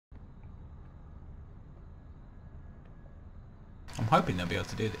I'm hoping they'll be able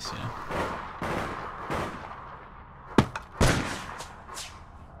to do this, you know.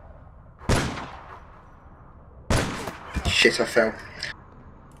 Shit, I fell.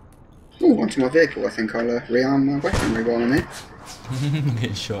 Oh, onto my vehicle. I think I'll rearm my weaponry while I'm here. I'm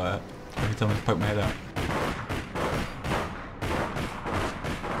getting shot at every time I poke my head out.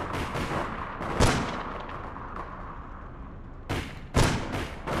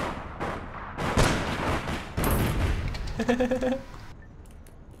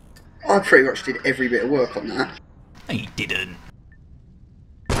 I pretty much did every bit of work on that. No, you didn't.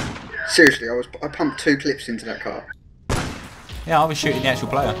 Seriously, I pumped 2 clips into that car. Yeah, I was shooting the actual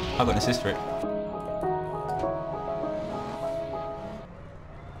player. I got an assist for it.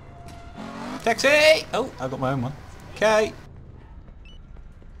 Taxi! Oh, I got my own one. Okay.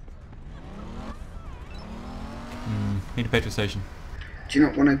 Need a petrol station. Do you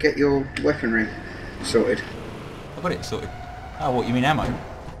not want to get your weaponry sorted? I got it sorted. Oh, what, you mean ammo?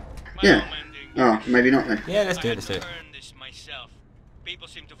 Yeah. Oh, maybe not then. Yeah, let's do it, let's do it. People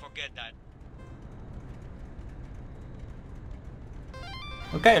seem to forget that.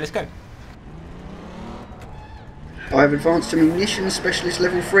 Okay, let's go. I have advanced to munitions specialist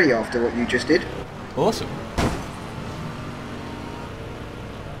level 3 after what you just did. Awesome.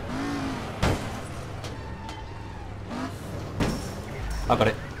 I got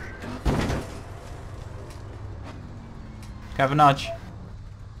it. Can I have a nudge?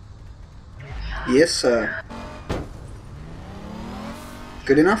 Yes, sir.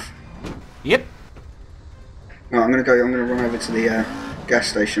 Good enough? Yep. Right, I'm gonna run over to the gas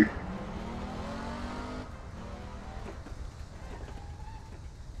station.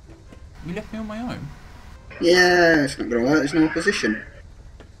 You left me on my own? Yeah, it's not gonna work, there's no opposition.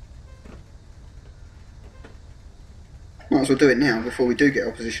 Might as well do it now before we do get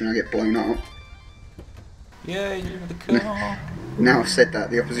opposition and I get blown up. Yeah, you with the car. Now I've said that,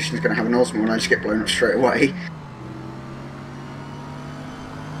 the opposition's gonna have an Osmo and I just get blown up straight away.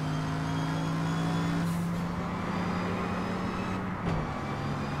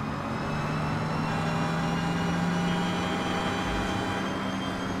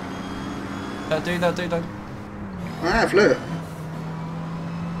 That'll do. I have, look.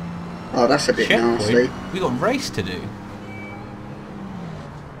 Oh, that's a bit nasty. We got a race to do.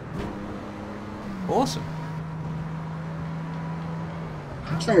 Awesome.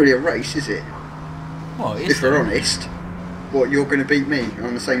 It's not really a race, is it? Well, it is. If we're honest. What, you're going to beat me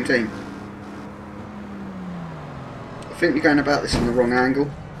on the same team? I think you're going about this on the wrong angle.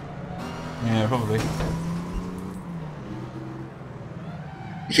 Yeah, probably.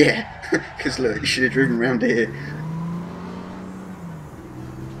 Yeah, because look, you should have driven round here.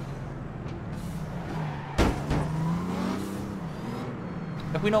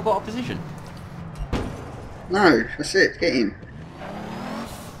 Have we not got opposition? No, that's it, get in.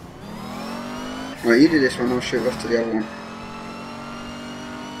 Right, you do this one, I'll shoot off to the other one.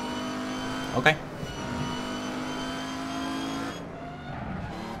 Okay.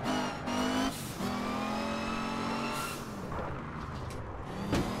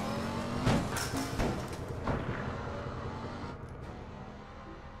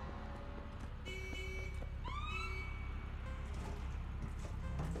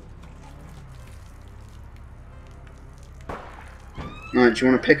 Right, do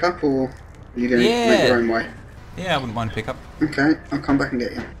you want to pick up or are you going to make your own way? Yeah, I wouldn't mind a pickup. Okay, I'll come back and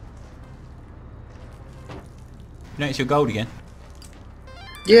get you. You notice your gold again?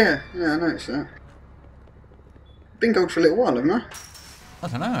 Yeah, I noticed that. Been gold for a little while, haven't I? I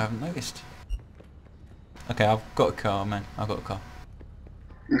don't know, I haven't noticed. Okay, I've got a car, man. I've got a car.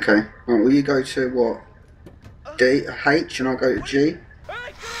 Okay, right, will you go to what? D, H, and I'll go to G?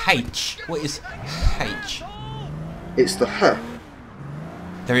 H? What is H? It's the H.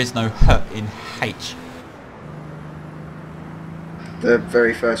 There is no H in H. The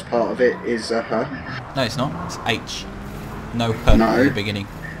very first part of it is a H. No, it's not. It's H. No H No. at the beginning.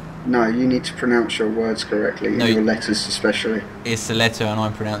 No, you need to pronounce your words correctly, No, and your letters especially. It's the letter and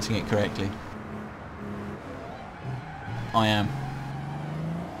I'm pronouncing it correctly. I am.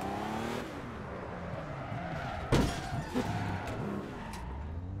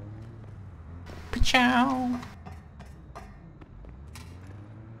 Ciao.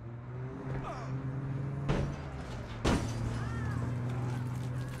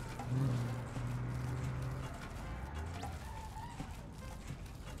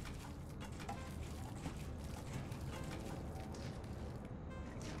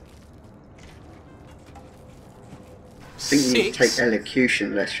 I think you need to take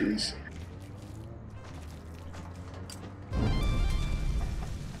elocution lessons.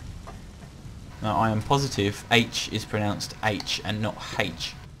 No, I am positive H is pronounced H and not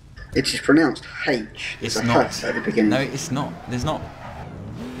H. It is pronounced H. It's There's a not. H at the beginning. No, it's not. There's not.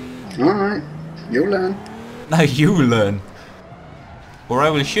 Alright, you'll learn. No, you learn. Or I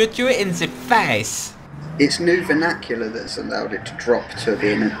will shoot you in the face. It's new vernacular that's allowed it to drop to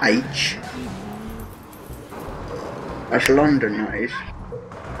being an H. That's London, that is.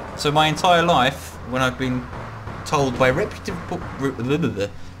 So my entire life, when I've been told by reputable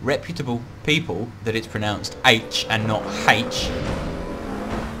people that it's pronounced H and not H,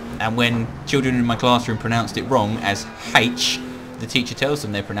 and when children in my classroom pronounced it wrong as H, the teacher tells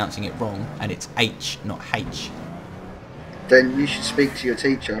them they're pronouncing it wrong and it's H, not H. Then you should speak to your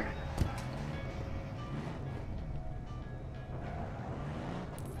teacher.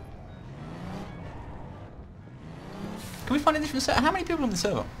 Can we find a different server? How many people on the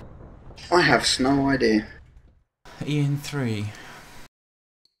server? I have no idea. Ian 3.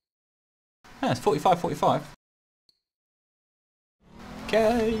 Yeah, it's 45.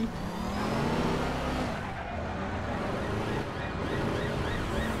 Okay.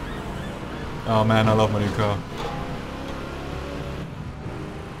 Oh man, I love my new car.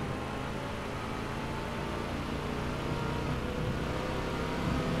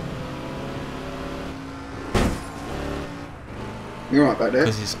 You're right back there.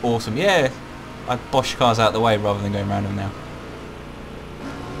 Because it's awesome. Yeah, I bosh cars out of the way rather than going around them now.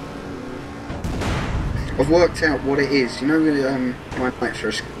 I've worked out what it is. You know, really, my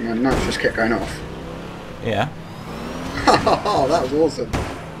nitrous kept going off. Yeah. Oh, that was awesome.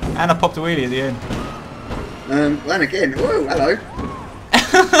 And I popped a wheelie at the end. And again, whoa, hello.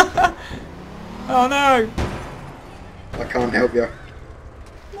 Oh no! I can't help you.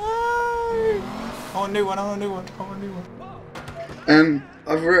 No! I want a new one, I want a new one, I want a new one.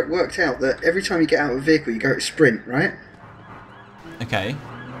 I've worked out that every time you get out of a vehicle, you go to sprint, right? Okay.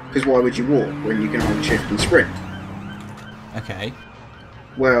 Because why would you walk when you can hold shift and sprint? Okay.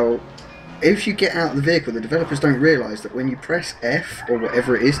 Well, if you get out of the vehicle, the developers don't realise that when you press F, or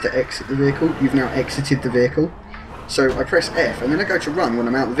whatever it is to exit the vehicle, you've now exited the vehicle. So I press F, and then I go to run when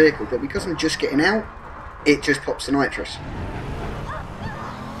I'm out of the vehicle, but because I'm just getting out, it just pops the nitrous.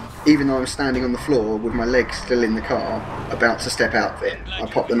 Even though I'm standing on the floor with my legs still in the car, about to step out of it, I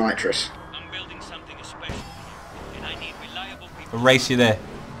pop the nitrous. I'm building something special, and I need reliable people. I'll race you there.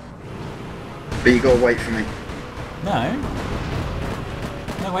 But you gotta wait for me. No.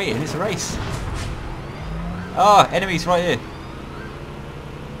 No waiting, it's a race. Oh, enemies right here.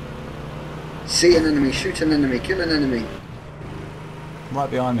 See an enemy, shoot an enemy, kill an enemy. Right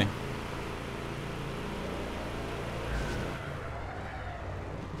behind me.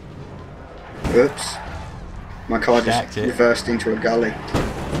 Oops. My car Stacked just it. reversed into a gully.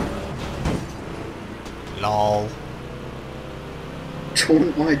 Lol.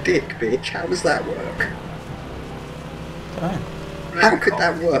 Taunt my dick, bitch. How does that work? Don't. How could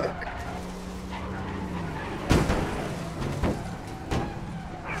that work?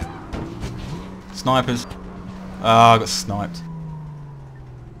 Snipers. Oh, I got sniped.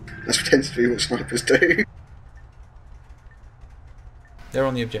 That tends to be what snipers do. They're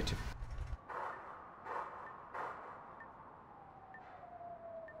on the objective.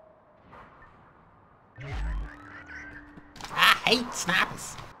 I hate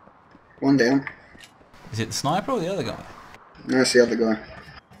snipers. One down. Is it the sniper or the other guy? No, that's the other guy.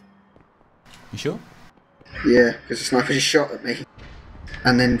 You sure? Yeah, because the sniper just shot at me.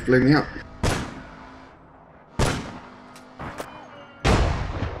 And then blew me up.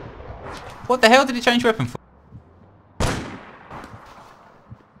 What the hell did he change weapon for?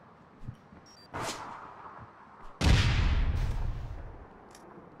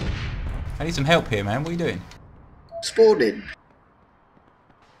 I need some help here, man. What are you doing? Spawned in.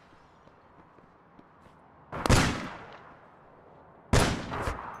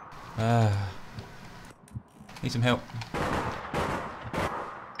 Need some help.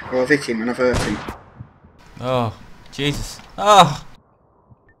 Well, I've hit him and I've hurt him. Oh, Jesus. Oh!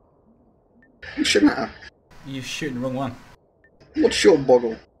 What's the matter? You're shooting the wrong one. What's your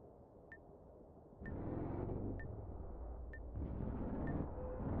boggle?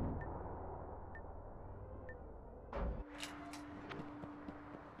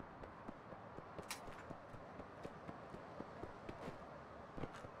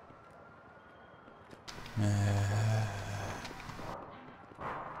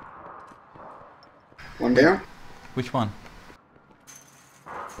 One down. Which one?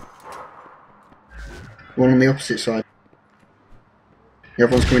 One on the opposite side. The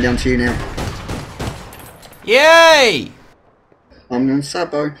other one's coming down to you now. Yay! I'm on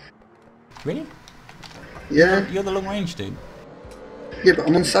Sabo. Really? Yeah. You're the long range dude. Yeah, but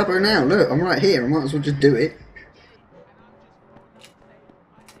I'm on Sabo now. Look, I'm right here. I might as well just do it.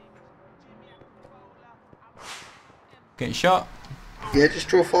 Getting shot? Yeah, just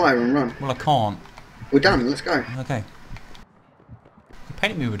draw fire and run. Well, I can't. We're done. Let's go. Okay. You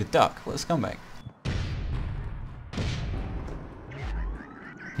painted me with a duck. What a scumbag.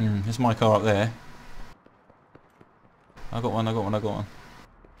 There's my car up there. I got one. I'll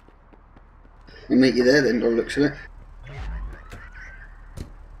meet you there then, by the looks of it.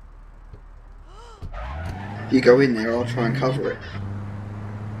 If you go in there, I'll try and cover it.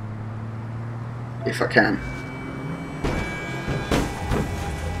 If I can.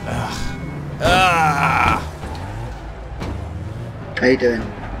 How you doing?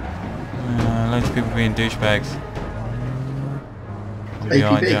 Loads of people being douchebags. I'm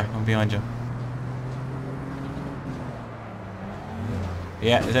behind you.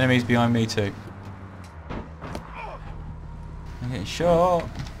 Yeah, there's enemies behind me too. I'm getting shot.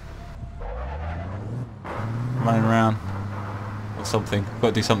 I'm running around. Or something. I've got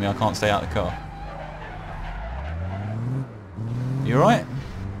to do something, I can't stay out of the car. You alright?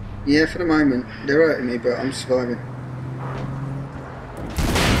 Yeah, for the moment. They're hurting me, but I'm surviving.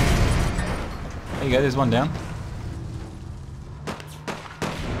 There you go, there's one down.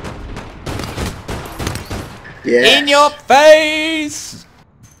 Yeah. In your face!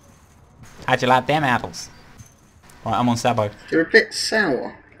 How'd you like them apples? Right, I'm on Sabo. They're a bit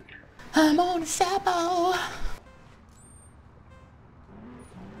sour. I'm on Sabo.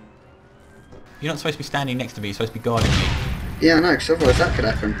 You're not supposed to be standing next to me, you're supposed to be guarding me. Yeah, I know, because otherwise that could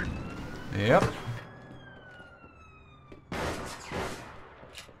happen. Yep.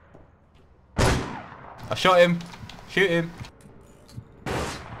 I shot him. Shoot him.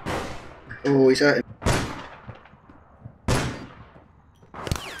 Oh, he's hurting.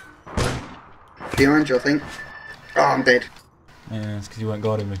 Behind you, I think. Oh, I'm dead. Yeah, it's because you weren't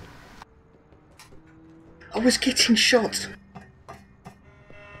guarding me. I was getting shot.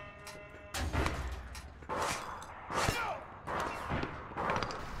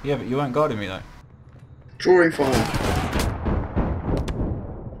 Yeah, but you weren't guarding me though. Drawing fire.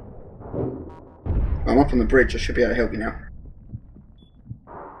 I'm up on the bridge, I should be able to help you now.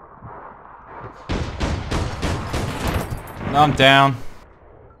 No, I'm down.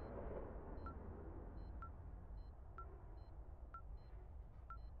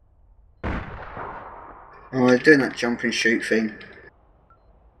 Oh, they're doing that jump and shoot thing.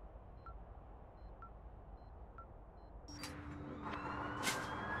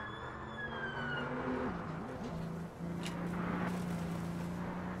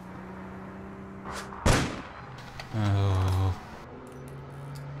 Oh.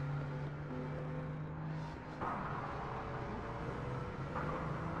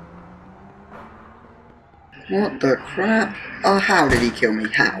 What the crap? Oh, how did he kill me?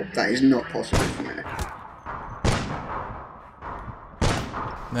 How? That is not possible for me.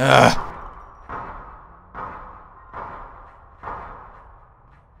 Ugh.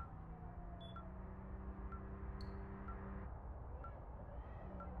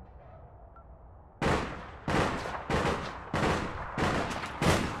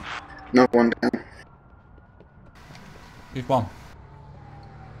 Another one down. Who's one?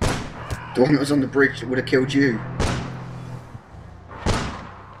 The one that was on the bridge that would have killed you.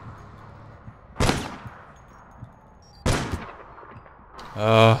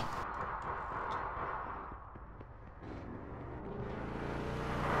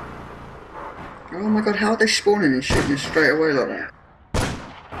 Oh my god, how are they spawning and shooting us straight away like that?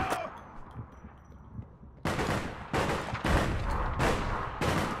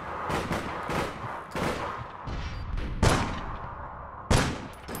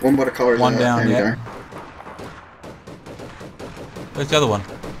 One by the car is One down, there yeah. Where's the other one?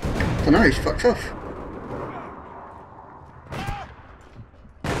 I don't know, he's fucked off.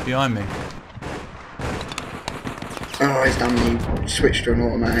 Behind me. Oh, he's done me. Switched to an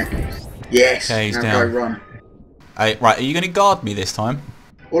automatic. Yes, Okay, he's now down. go run. Hey, right, are you going to guard me this time?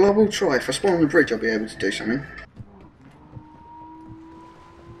 Well, I will try. If I spawn on the bridge, I'll be able to do something.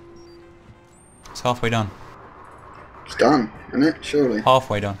 It's halfway done. It's done, isn't it? Surely.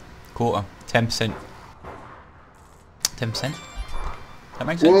 Halfway done. Quarter. 10%. 10%? That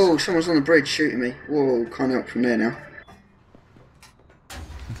makes sense? Whoa, someone's on the bridge shooting me. Whoa, can't help from there now.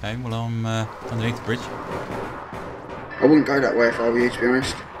 Okay, well I'm underneath the bridge. I wouldn't go that way if I were you, to be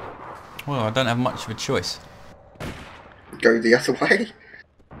honest. Well, I don't have much of a choice. Go the other way?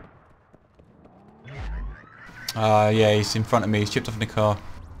 Yeah, he's in front of me. He's chipped off in the car.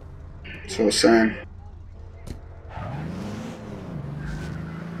 That's what I was saying.